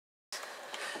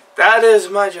That is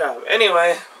my job.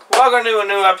 Anyway, welcome to a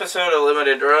new episode of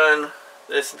Limited Run.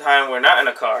 This time we're not in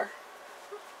a car.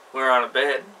 We're on a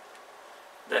bed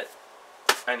that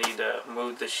I need to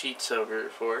move the sheets over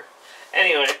for.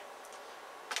 Anyway.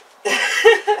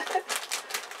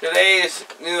 Today's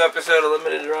new episode of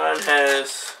Limited Run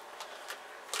has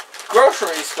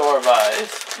grocery store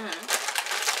buys.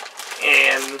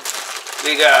 And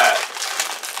we got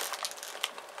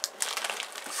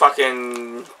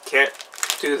fucking can't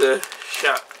do the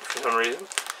shop for some reason.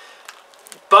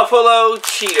 Buffalo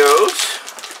Cheetos.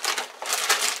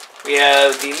 We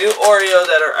have the new Oreo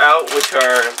that are out, which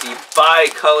are the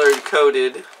bi-colored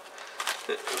coated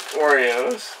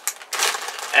Oreos.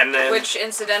 And then, which,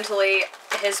 incidentally,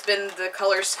 has been the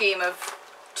color scheme of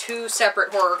 2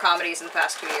 separate horror comedies in the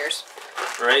past 2 years.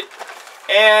 Right.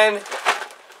 And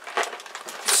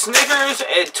Snickers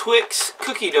and Twix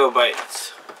cookie dough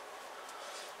bites.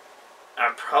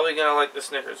 I'm probably going to like the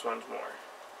Snickers ones more.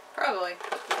 Probably.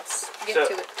 Let's get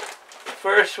to it.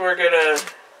 First, we're going to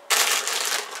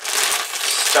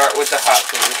start with the hot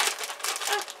food.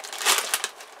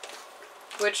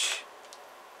 Which,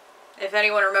 if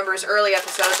anyone remembers early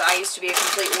episodes, I used to be a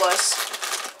complete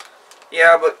wuss.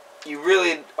 Yeah, but you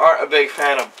really aren't a big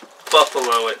fan of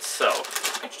Buffalo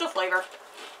itself. It's the flavor.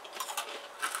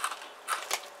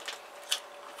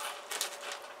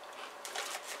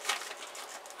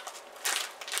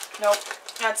 Nope.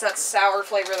 That's that sour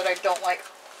flavor that I don't like.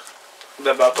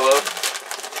 The Buffalo?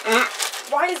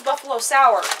 Why is Buffalo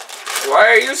sour? Why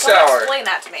are you sour? Explain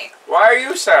that to me. Why are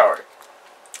you sour?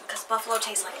 Because Buffalo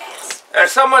tastes like ass.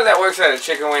 As someone that works at a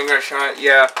chicken wing restaurant,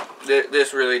 yeah,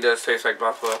 this really does taste like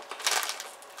Buffalo.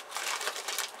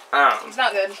 It's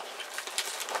not good.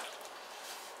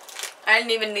 I didn't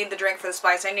even need the drink for the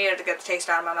spice. I needed to get the taste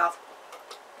out of my mouth.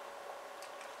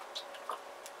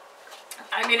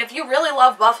 I mean, if you really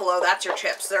love Buffalo, that's your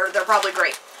chips. They're probably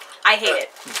great. I hate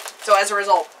it. So as a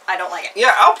result, I don't like it.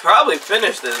 Yeah, I'll probably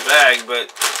finish this bag,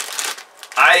 but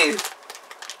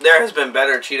there has been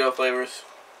better Cheeto flavors.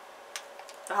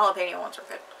 The jalapeno ones are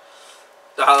good.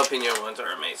 The jalapeno ones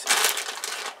are amazing.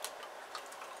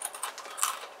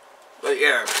 But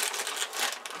yeah.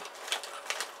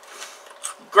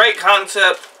 Great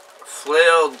concept.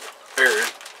 Failed.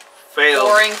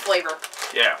 Boring flavor.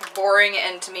 Yeah. Boring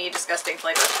and, to me, disgusting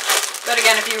flavor. But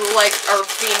again, if you are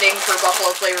fiending for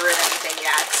Buffalo flavor in anything,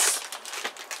 yeah,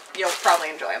 you'll probably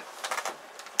enjoy them.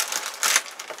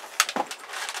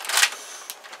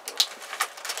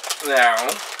 Now,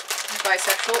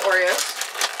 bisexual Oreos.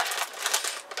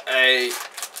 I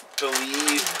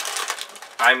believe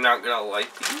I'm not gonna like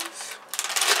these.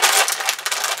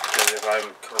 Because if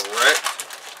I'm correct,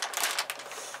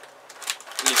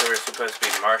 these are supposed to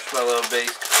be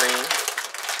marshmallow-based cream.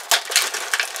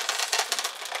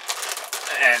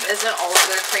 And isn't all of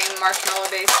their cream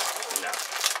marshmallow-based? No.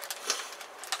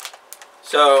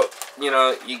 So,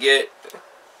 you get...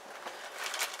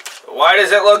 Why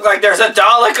does it look like there's a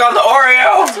Dalek on the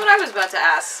Oreo? That's what I was about to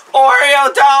ask.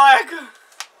 Oreo Dalek!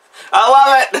 I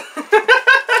love it!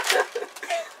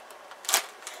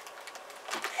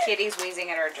 Kitty's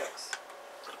wheezing at our jokes.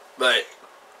 But,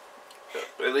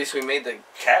 at least we made the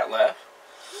cat laugh.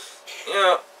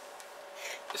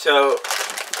 So,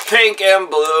 pink and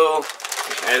blue,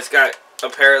 and it's got,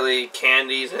 apparently,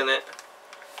 candies in it.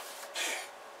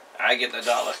 I get the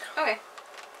Dalek. Okay.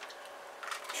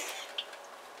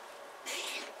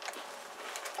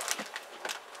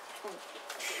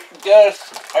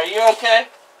 Gus, are you okay?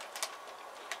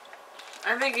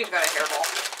 I think he's got a hairball.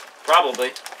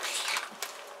 Probably.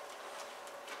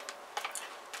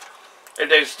 If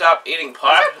they stop eating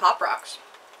pot. Those are Pop Rocks.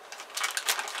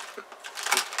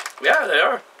 Yeah, they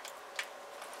are.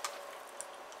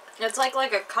 It's like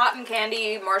a cotton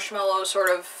candy marshmallow sort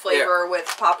of flavor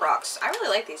with Pop Rocks. I really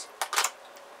like these.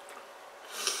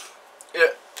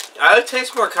 Yeah, I would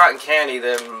taste more cotton candy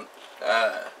than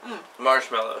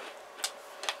marshmallow.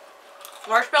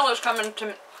 Marshmallow's coming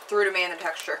through to me in the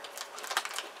texture.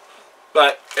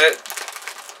 But I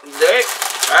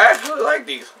actually like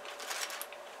these.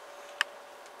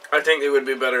 I think they would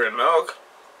be better in milk.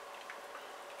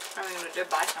 I mean, we did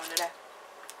buy some today.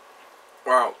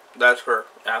 Well, that's for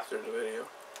after the video.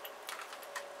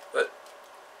 But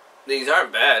these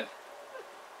aren't bad.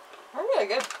 They're really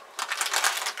good.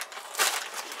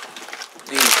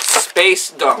 The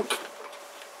Space Dunk.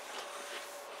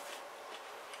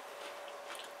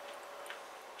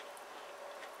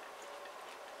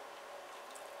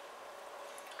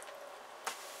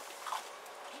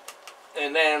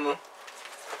 And then,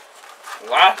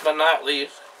 last but not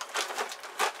least,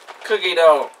 cookie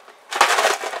dough.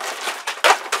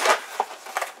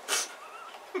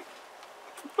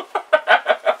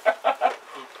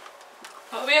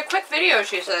 be a quick video,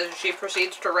 she says, and she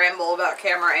proceeds to ramble about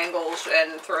camera angles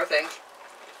and throw things.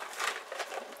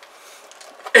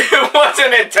 It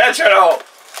wasn't intentional!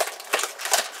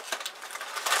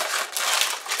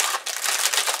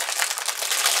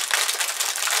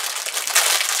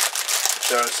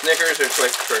 So, Snickers or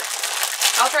Twix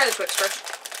first? I'll try the Twix first.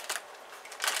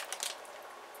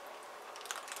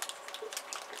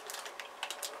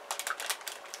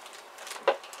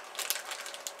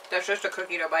 That's just a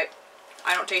cookie dough bite.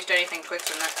 I don't taste anything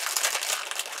Twix in there.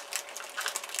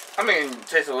 I mean, it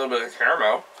tastes a little bit of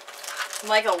caramel.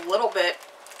 Like a little bit.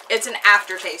 It's an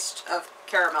aftertaste of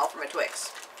caramel from a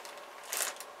Twix.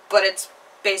 But it's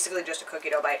basically just a cookie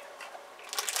dough bite.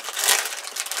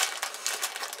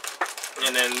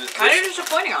 And then kind of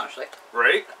disappointing, honestly.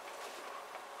 Right?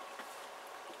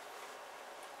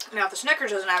 Now, if the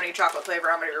Snickers doesn't have any chocolate flavor,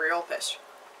 I'm going to be real pissed.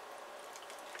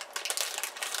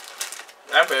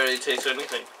 I barely taste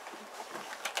anything.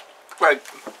 Like,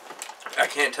 I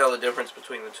can't tell the difference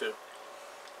between the two.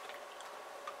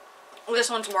 This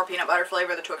one's more peanut butter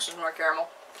flavor, the Twix is more caramel.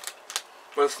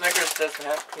 Well, Snickers doesn't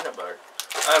have peanut butter.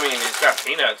 I mean, it's got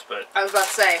peanuts, but... I was about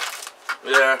to say.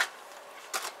 Yeah.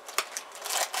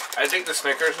 I think the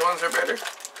Snickers ones are better.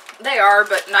 They are,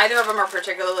 but neither of them are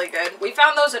particularly good. We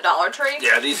found those at Dollar Tree.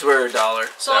 Yeah, these were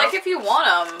 $1. So, like, if you want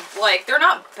them, like, they're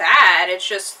not bad, it's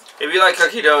just... If you like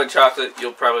cookie dough and chocolate,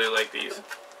 you'll probably like these.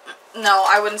 No,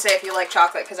 I wouldn't say if you like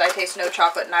chocolate, because I taste no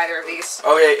chocolate in either of these.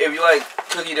 Okay, if you like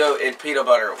cookie dough and peanut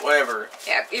butter, whatever.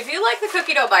 Yeah, if you like the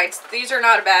cookie dough bites, these are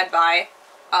not a bad buy.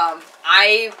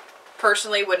 I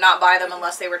personally would not buy them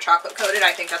unless they were chocolate coated.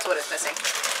 I think that's what it's missing.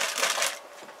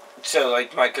 So,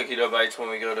 like my cookie dough bites when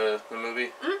we go to the movie?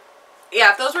 Mm-hmm.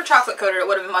 Yeah, if those were chocolate coated, it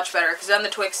would have been much better, because then the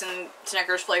Twix and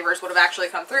Snickers flavors would have actually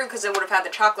come through, because it would have had the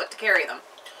chocolate to carry them.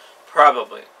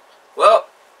 Probably. Well,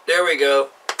 there we go.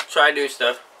 Try new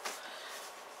stuff.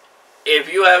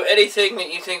 If you have anything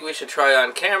that you think we should try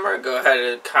on camera, go ahead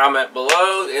and comment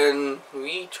below, and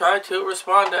we try to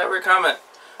respond to every comment.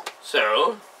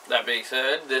 So, that being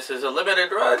said, this is a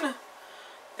limited run,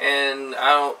 and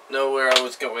I don't know where I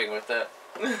was going with that.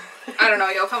 I don't know,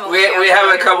 you'll come up with We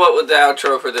haven't come up with the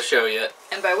outro for the show yet.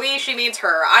 And by we, she means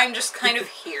her. I'm just kind of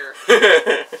here.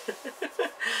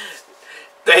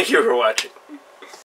 Thank you for watching.